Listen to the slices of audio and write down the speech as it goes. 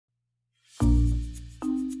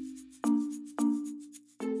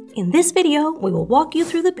In this video, we will walk you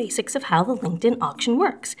through the basics of how the LinkedIn auction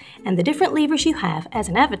works and the different levers you have as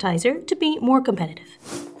an advertiser to be more competitive.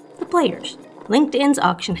 The players. LinkedIn's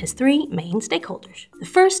auction has three main stakeholders. The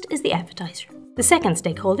first is the advertiser. The second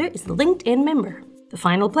stakeholder is the LinkedIn member. The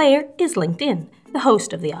final player is LinkedIn, the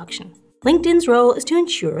host of the auction. LinkedIn's role is to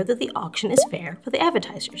ensure that the auction is fair for the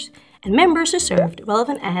advertisers, and members are served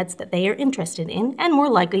relevant ads that they are interested in and more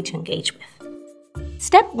likely to engage with.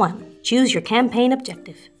 Step 1. Choose your campaign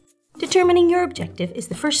objective. Determining your objective is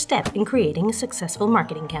the first step in creating a successful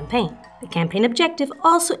marketing campaign. The campaign objective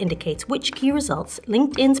also indicates which key results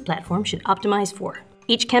LinkedIn's platform should optimize for.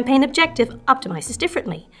 Each campaign objective optimizes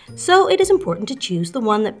differently, so it is important to choose the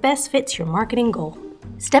one that best fits your marketing goal.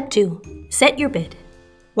 Step 2. Set your bid.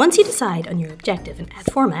 Once you decide on your objective and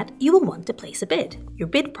ad format, you will want to place a bid. Your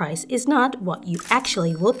bid price is not what you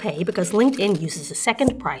actually will pay because LinkedIn uses a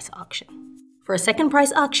second price auction. For a second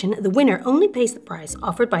price auction, the winner only pays the price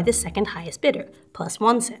offered by the second highest bidder, plus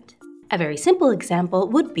 1 cent. A very simple example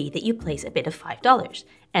would be that you place a bid of $5,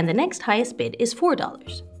 and the next highest bid is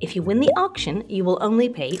 $4. If you win the auction, you will only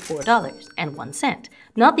pay $4 and 1 cent,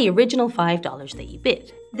 not the original $5 that you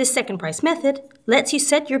bid. This second price method lets you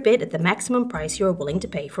set your bid at the maximum price you are willing to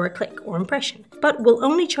pay for a click or impression, but will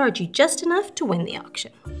only charge you just enough to win the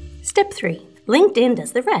auction. Step 3. LinkedIn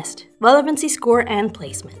does the rest: relevancy score and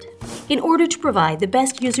placement. In order to provide the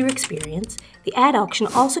best user experience, the ad auction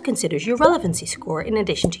also considers your relevancy score in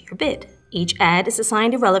addition to your bid. Each ad is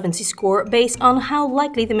assigned a relevancy score based on how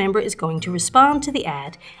likely the member is going to respond to the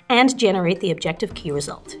ad and generate the objective key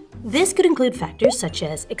result. This could include factors such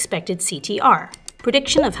as expected CTR,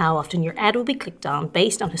 prediction of how often your ad will be clicked on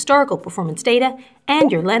based on historical performance data,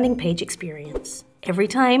 and your landing page experience. Every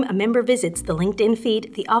time a member visits the LinkedIn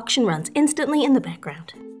feed, the auction runs instantly in the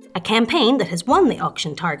background. A campaign that has won the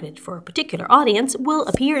auction targeted for a particular audience will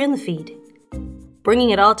appear in the feed.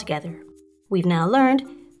 Bringing it all together, we've now learned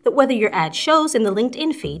that whether your ad shows in the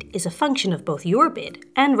LinkedIn feed is a function of both your bid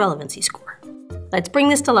and relevancy score. Let's bring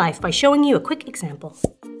this to life by showing you a quick example.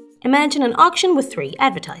 Imagine an auction with 3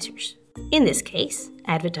 advertisers. In this case,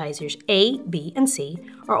 advertisers A, B, and C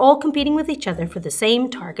are all competing with each other for the same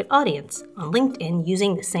target audience on LinkedIn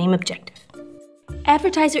using the same objective.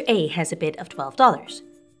 Advertiser A has a bid of $12.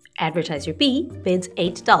 Advertiser B bids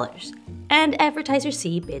 $8, and advertiser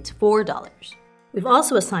C bids $4. We've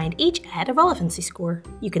also assigned each ad a relevancy score.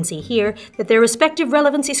 You can see here that their respective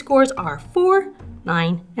relevancy scores are 4,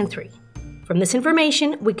 9, and 3. From this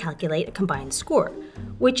information, we calculate a combined score,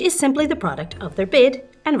 which is simply the product of their bid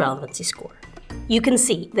and relevancy score. You can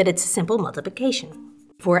see that it's a simple multiplication.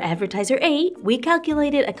 For advertiser A, we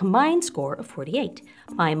calculated a combined score of 48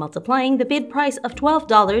 by multiplying the bid price of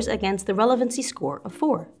 $12 against the relevancy score of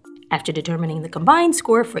 4. After determining the combined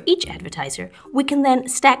score for each advertiser, we can then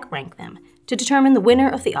stack rank them to determine the winner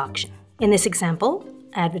of the auction. In this example,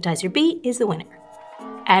 advertiser B is the winner.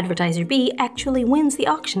 Advertiser B actually wins the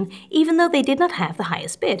auction even though they did not have the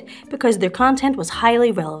highest bid because their content was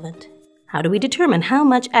highly relevant. How do we determine how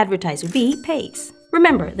much advertiser B pays?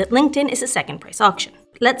 Remember that LinkedIn is a second price auction.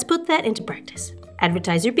 Let's put that into practice.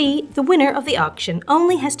 Advertiser B, the winner of the auction,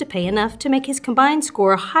 only has to pay enough to make his combined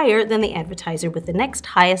score higher than the advertiser with the next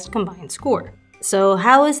highest combined score. So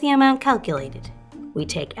how is the amount calculated? We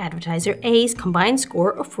take advertiser A's combined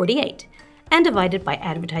score of 48 and divide it by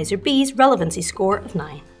advertiser B's relevancy score of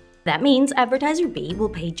 9. That means advertiser B will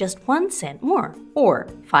pay just 1 cent more, or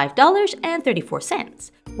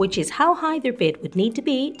 $5.34, which is how high their bid would need to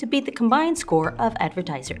beat the combined score of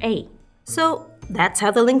advertiser A. So that's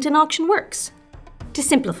how the LinkedIn auction works. To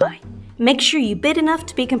simplify, make sure you bid enough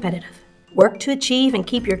to be competitive. Work to achieve and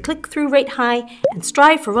keep your click-through rate high, and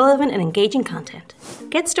strive for relevant and engaging content.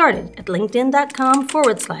 Get started at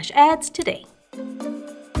linkedin.com/ads today.